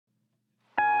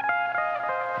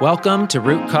Welcome to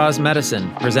Root Cause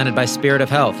Medicine, presented by Spirit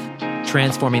of Health,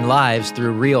 transforming lives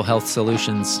through real health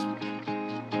solutions.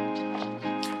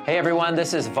 Hey everyone,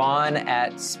 this is Vaughn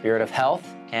at Spirit of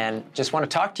Health, and just want to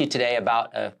talk to you today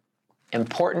about an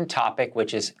important topic,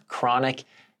 which is chronic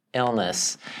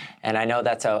illness. And I know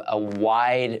that's a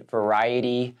wide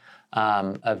variety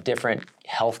of different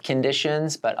health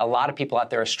conditions, but a lot of people out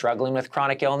there are struggling with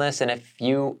chronic illness, and if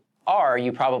you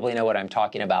probably know what I'm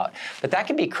talking about. But that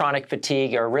can be chronic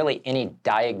fatigue or really any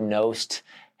diagnosed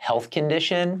health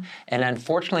condition. And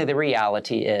unfortunately, the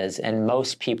reality is, and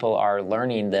most people are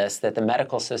learning this, that the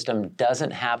medical system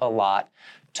doesn't have a lot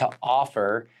to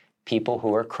offer people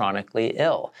who are chronically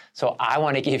ill. So I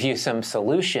want to give you some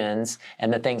solutions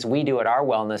and the things we do at our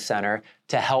wellness center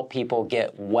to help people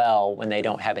get well when they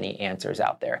don't have any answers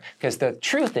out there. Because the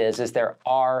truth is there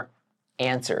are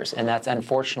answers. And that's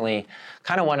unfortunately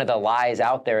kind of one of the lies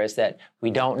out there, is that we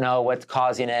don't know what's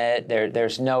causing it.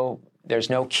 There's no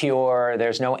cure.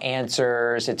 There's no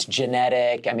answers. It's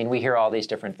genetic. I mean, we hear all these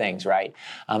different things, right?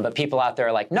 But people out there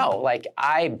are like, no, like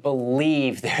I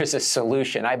believe there's a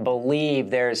solution. I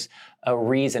believe there's a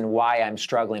reason why I'm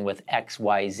struggling with X,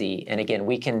 Y, Z. And again,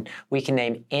 we can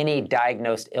name any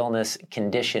diagnosed illness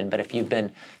condition, but if you've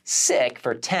been sick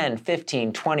for 10,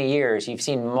 15, 20 years, you've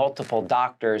seen multiple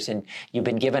doctors and you've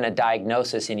been given a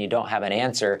diagnosis and you don't have an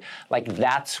answer, like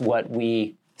that's what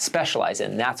we specialize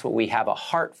in. That's what we have a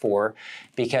heart for,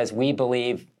 because we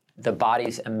believe the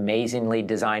body's amazingly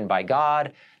designed by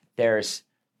God. There's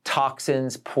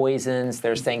toxins, poisons,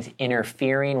 there's things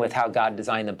interfering with how God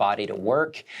designed the body to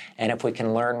work. And if we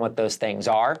can learn what those things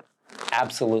are,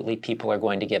 absolutely people are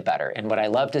going to get better. And what I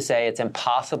love to say, it's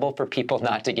impossible for people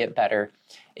not to get better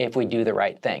if we do the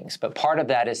right things. But part of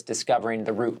that is discovering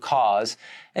the root cause.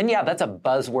 And yeah, that's a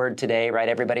buzzword today, right?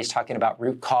 Everybody's talking about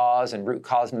root cause and root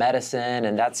cause medicine,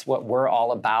 and that's what we're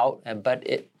all about. But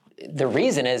the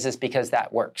reason is because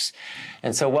that works.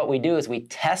 And so what we do is we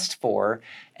test for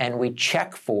and we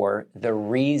check for the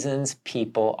reasons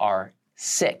people are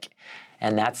sick.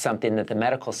 And that's something that the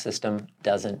medical system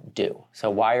doesn't do. So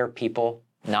why are people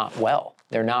not well?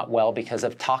 They're not well because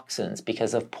of toxins,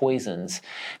 because of poisons,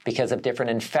 because of different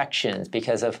infections,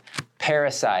 because of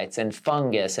parasites and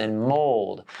fungus and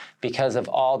mold, because of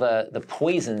all the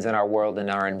poisons in our world and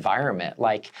our environment,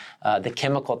 like the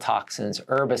chemical toxins,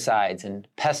 herbicides and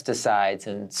pesticides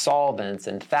and solvents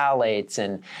and phthalates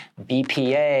and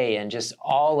BPA, and just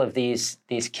all of these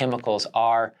chemicals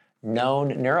are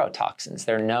known neurotoxins.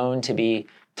 They're known to be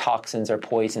toxins or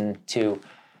poison to,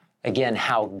 again,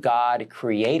 how God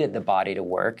created the body to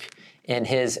work in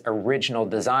his original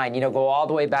design. Go all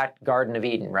the way back to Garden of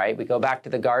Eden, right? We go back to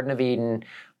the Garden of Eden.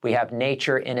 We have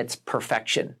nature in its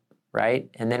perfection, right?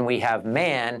 And then we have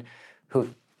man who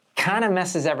kind of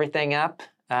messes everything up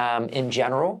in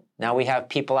general. Now we have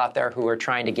people out there who are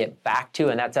trying to get back to,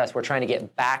 and that's us, we're trying to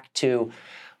get back to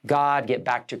God, get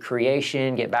back to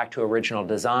creation, get back to original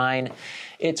design.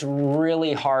 It's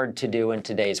really hard to do in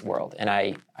today's world, and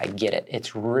I get it.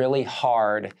 It's really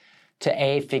hard to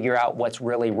A, figure out what's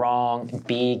really wrong,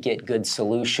 B, get good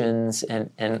solutions, and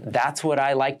that's what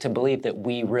I like to believe that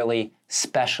we really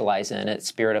specialize in at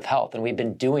Spirit of Health, and we've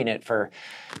been doing it for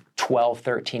 12,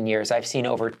 13 years. I've seen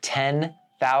over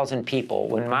 10,000 people.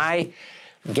 When my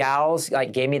gals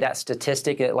gave me that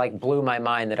statistic, it blew my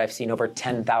mind that I've seen over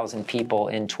 10,000 people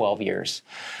in 12 years.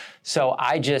 So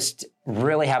I just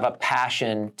really have a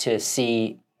passion to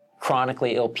see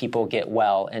chronically ill people get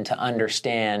well and to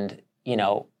understand,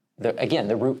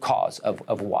 the root cause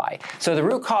of why. So the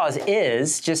root cause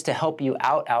is, just to help you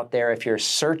out there if you're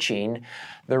searching,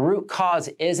 the root cause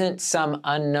isn't some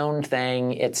unknown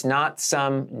thing. It's not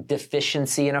some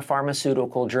deficiency in a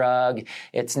pharmaceutical drug.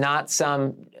 It's not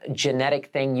some genetic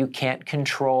thing you can't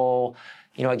control.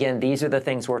 Again, these are the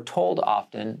things we're told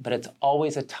often, but it's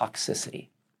always a toxicity.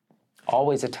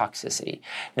 Always a toxicity.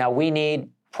 Now, we need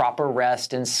proper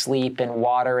rest and sleep and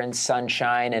water and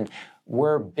sunshine, and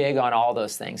we're big on all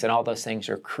those things, and all those things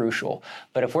are crucial.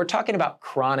 But if we're talking about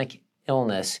chronic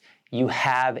illness, you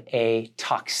have a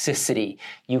toxicity,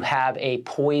 you have a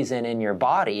poison in your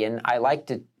body. And I like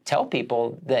to tell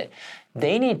people that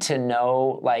they need to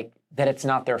know, that it's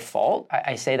not their fault.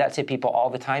 I say that to people all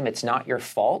the time. It's not your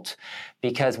fault,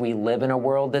 because we live in a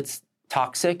world that's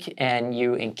toxic and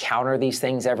you encounter these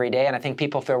things every day. And I think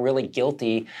people feel really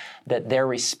guilty that they're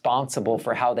responsible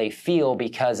for how they feel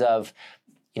because of,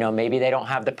 maybe they don't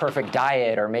have the perfect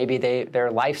diet, or maybe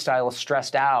their lifestyle is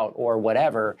stressed out or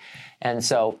whatever. And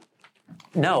so,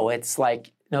 no, it's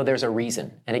no, there's a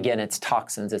reason. And again, it's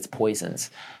toxins, it's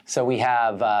poisons. So we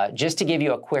have, just to give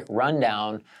you a quick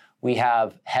rundown, we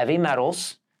have heavy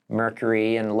metals,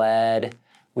 mercury and lead,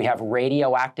 We have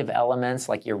radioactive elements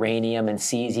like uranium and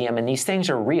cesium, and these things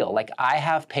are real. Like I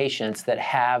have patients that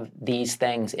have these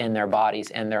things in their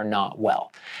bodies and they're not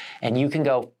well. And you can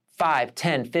go 5,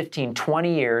 10, 15,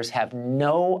 20 years, have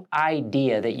no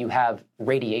idea that you have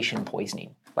radiation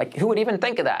poisoning. Like who would even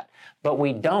think of that? But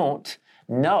we don't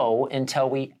know until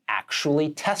we actually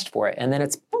test for it. And then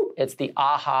it's the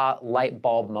aha light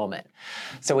bulb moment.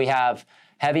 So we have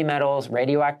heavy metals,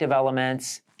 radioactive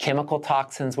elements, chemical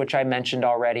toxins, which I mentioned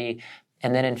already,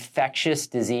 and then infectious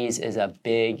disease is a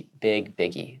big, big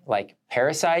biggie. Like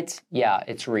parasites, yeah,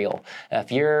 it's real.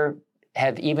 If you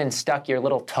have even stuck your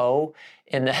little toe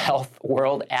in the health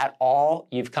world at all,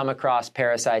 you've come across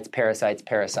parasites.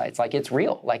 Like it's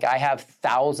real. Like I have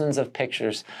thousands of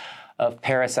pictures of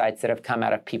parasites that have come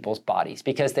out of people's bodies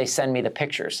because they send me the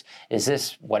pictures.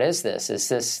 What is this? Is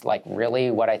this like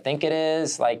really what I think it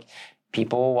is? Like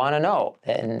people want to know.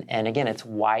 And again, it's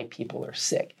why people are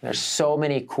sick. There's so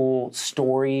many cool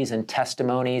stories and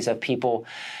testimonies of people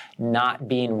not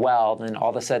being well, and all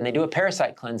of a sudden they do a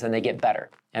parasite cleanse and they get better.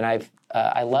 And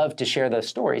I love to share those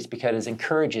stories because it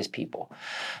encourages people.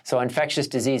 So infectious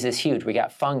disease is huge. We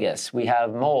got fungus, we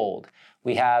have mold,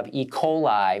 we have E.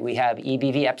 coli, we have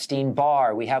EBV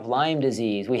Epstein-Barr, we have Lyme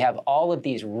disease. We have all of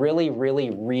these really, really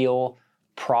real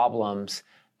problems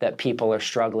that people are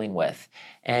struggling with.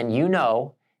 And you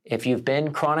know, if you've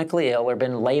been chronically ill or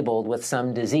been labeled with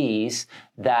some disease,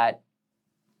 that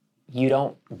you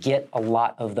don't get a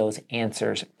lot of those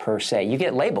answers per se. You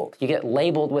get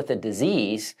labeled with a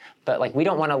disease, but like we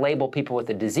don't want to label people with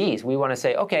a disease. We want to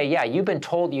say, okay, yeah, you've been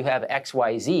told you have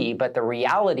XYZ, but the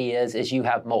reality is you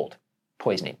have mold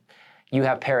poisoning. You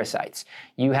have parasites,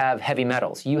 you have heavy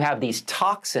metals, you have these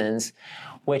toxins,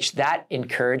 which that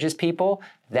encourages people,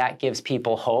 that gives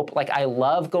people hope. Like I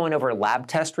love going over lab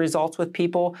test results with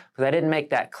people because I didn't make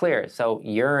that clear. So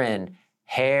urine,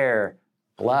 hair,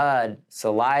 blood,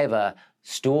 saliva,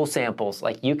 stool samples,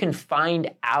 like you can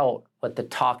find out what the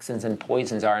toxins and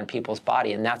poisons are in people's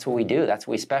body. And that's what we do. That's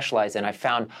what we specialize in. I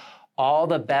found all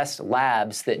the best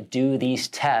labs that do these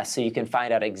tests so you can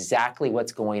find out exactly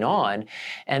what's going on.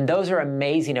 And those are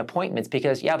amazing appointments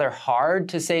because, yeah, they're hard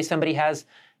to say somebody has,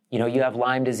 you have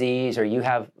Lyme disease or you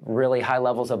have really high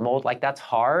levels of mold. Like that's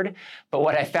hard. But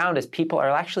what I found is people are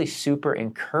actually super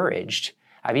encouraged.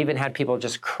 I've even had people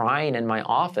just crying in my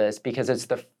office because it's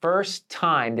the first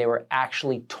time they were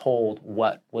actually told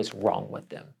what was wrong with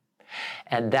them.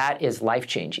 And that is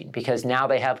life-changing because now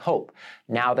they have hope.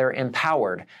 Now they're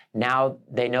empowered. Now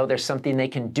they know there's something they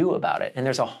can do about it. And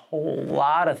there's a whole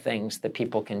lot of things that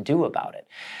people can do about it.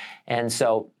 And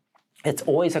so it's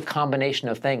always a combination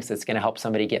of things that's going to help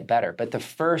somebody get better. But the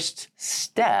first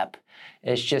step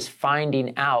is just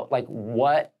finding out like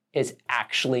what is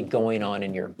actually going on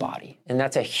in your body. And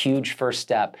that's a huge first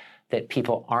step that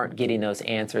people aren't getting those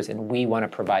answers, and we want to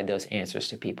provide those answers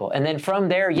to people. And then from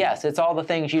there, yes, it's all the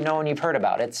things you know and you've heard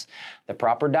about. It's the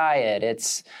proper diet,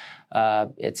 it's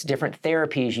different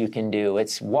therapies you can do,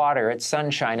 it's water, it's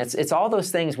sunshine, it's all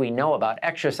those things we know about,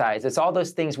 exercise, it's all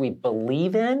those things we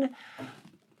believe in.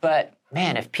 But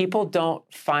man, if people don't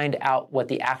find out what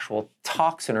the actual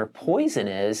toxin or poison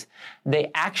is, they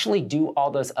actually do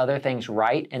all those other things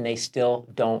right and they still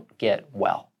don't get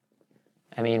well.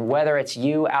 I mean, whether it's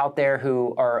you out there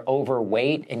who are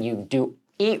overweight and you do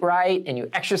eat right and you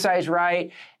exercise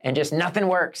right and just nothing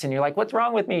works and you're like, what's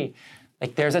wrong with me?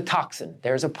 Like there's a toxin,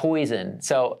 there's a poison.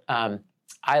 So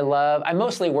I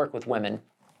mostly work with women.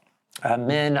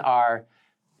 Men are,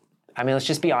 let's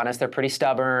just be honest, they're pretty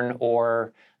stubborn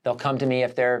or they'll come to me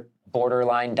if they're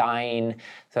borderline dying.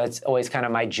 So it's always kind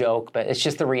of my joke, but it's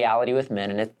just the reality with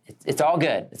men, and it's all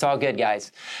good. It's all good,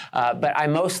 guys. But I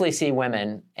mostly see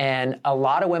women, and a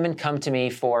lot of women come to me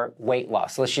for weight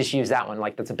loss. So let's just use that one,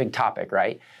 like that's a big topic,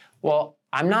 right? Well,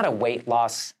 I'm not a weight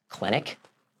loss clinic.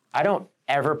 I don't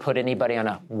ever put anybody on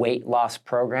a weight loss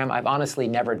program. I've honestly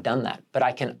never done that. But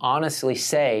I can honestly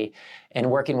say, in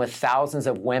working with thousands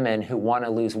of women who want to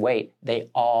lose weight, they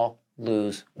all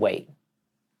lose weight.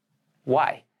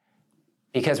 Why?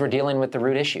 Because we're dealing with the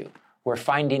root issue. We're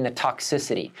finding the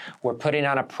toxicity. We're putting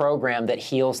on a program that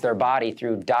heals their body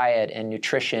through diet and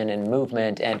nutrition and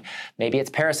movement. And maybe it's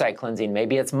parasite cleansing.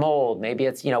 Maybe it's mold. Maybe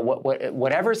it's,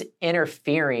 whatever's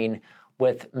interfering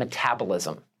with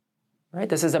metabolism, right?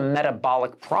 This is a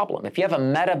metabolic problem. If you have a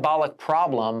metabolic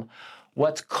problem,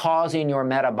 what's causing your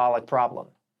metabolic problem?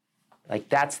 Like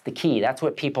that's the key. That's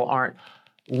what people aren't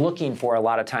looking for a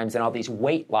lot of times in all these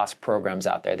weight loss programs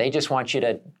out there. They just want you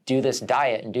to do this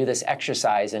diet and do this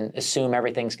exercise and assume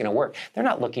everything's going to work. They're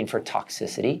not looking for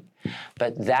toxicity,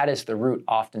 but that is the root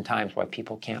oftentimes why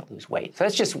people can't lose weight. So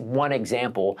that's just one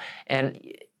example. And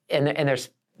there's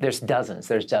there's dozens,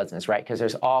 right? Because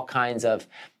there's all kinds of,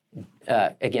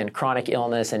 again, chronic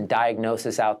illness and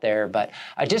diagnosis out there. But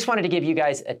I just wanted to give you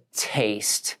guys a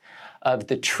taste of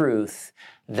the truth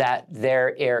that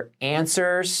there are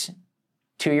answers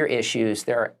to your issues.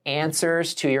 There are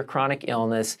answers to your chronic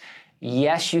illness.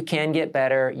 Yes, you can get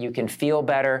better. You can feel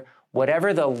better.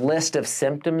 Whatever the list of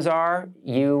symptoms are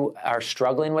you are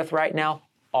struggling with right now,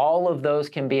 all of those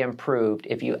can be improved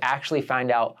if you actually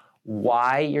find out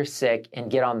why you're sick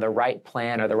and get on the right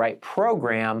plan or the right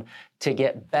program to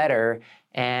get better.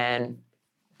 And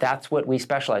that's what we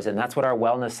specialize in. That's what our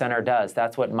wellness center does.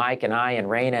 That's what Mike and I and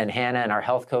Raina and Hannah and our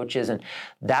health coaches, and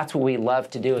that's what we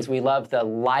love to do, is we love the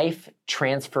life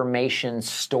transformation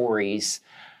stories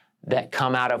that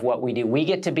come out of what we do. We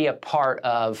get to be a part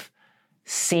of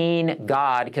seeing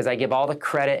God, because I give all the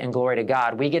credit and glory to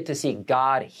God. We get to see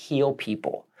God heal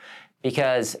people,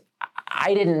 because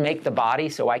I didn't make the body,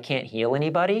 so I can't heal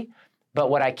anybody. But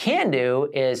what I can do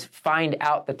is find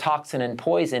out the toxin and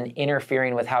poison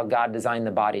interfering with how God designed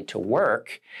the body to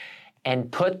work,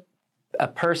 and put a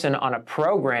person on a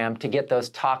program to get those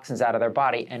toxins out of their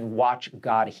body and watch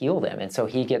God heal them. And so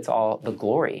he gets all the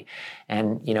glory.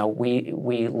 And, you know, we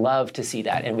love to see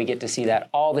that, and we get to see that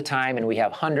all the time. And we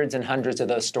have hundreds and hundreds of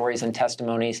those stories and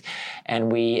testimonies. And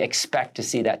we expect to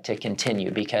see that to continue,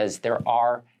 because there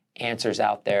are answers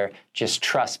out there. Just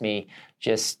trust me.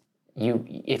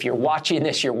 If you're watching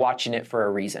this, you're watching it for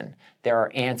a reason. There are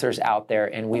answers out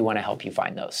there, and we want to help you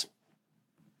find those.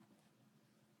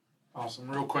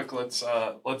 Awesome. Real quick, let's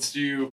do